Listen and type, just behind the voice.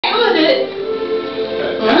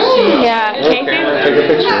Yeah,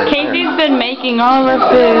 Casey's been making all of our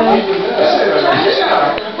food.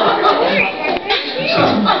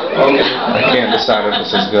 I can't decide if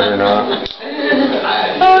this is good or not.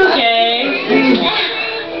 Okay.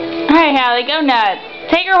 Alright, Hadley, go nuts.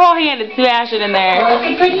 Take her whole hand and smash it in there.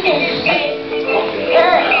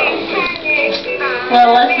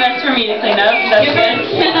 Well, less mess for me to clean up. That's good.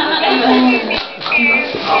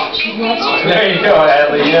 There you go,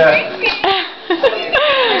 Hadley. Yeah.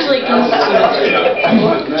 Actually,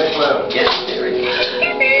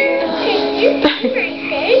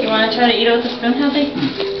 you want to try to eat it with a spoon, Hadley?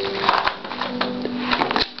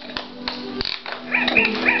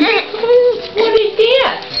 What is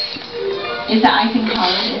that? Is the icing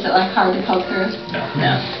hard? Is it like hard to poke through?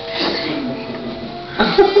 No.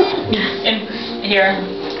 And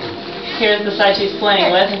here's the side she's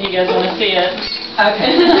playing with, if you guys want to see it.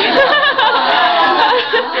 Okay.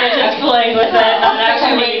 They're just playing with it, not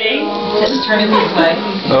actually eating. Just turn it this way.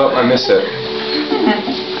 Oh, I missed it.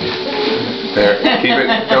 There, keep it.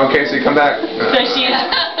 No, Casey, come back. So she's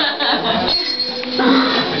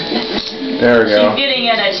There we go. she's getting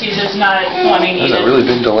in it, she's just not wanting to eat There's a it. really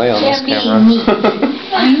big delay on this camera.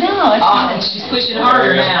 I know. It's Oh, and she's pushing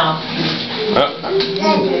harder now. Oh,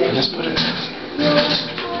 I just put it.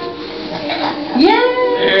 Yeah.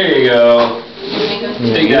 There you go.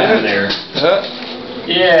 Big guy in there.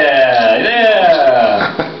 Yeah,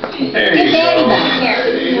 yeah. There you go.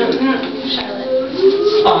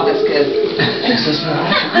 Oh, that's good. She's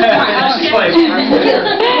like,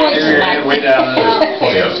 give your hand way down there.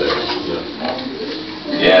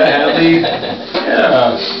 Yeah, Hadley.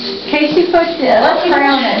 Yeah. Casey put the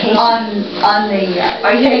crown on the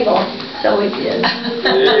table, so we did.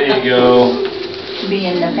 There you go. Be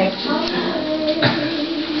in the picture.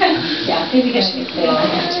 Yeah, maybe gonna get clear on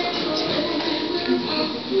that.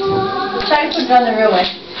 Try to put it on the real way.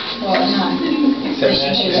 Well, no. So she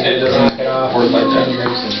can get it.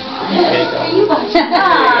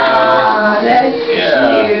 Ah, that's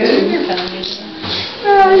Yeah. cute.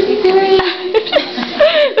 Oh, sweet.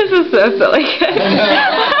 This is so silly. She's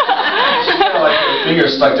got like her finger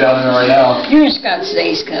stuck down in there right now. Your Scott's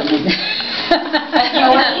day's coming. You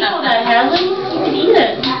want to eat all that, Hadley? You can eat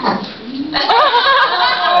it.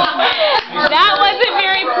 That wasn't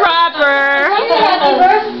very proper.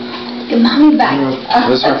 Get mommy back.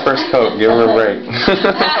 This is her first coat. Give her a break.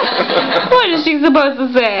 What is she supposed to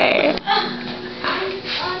say?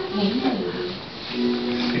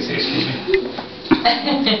 Can you say excuse me?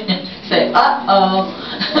 Say, uh-oh.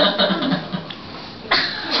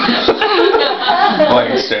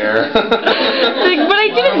 Blank stare. But I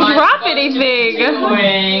didn't drop anything.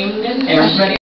 Everybody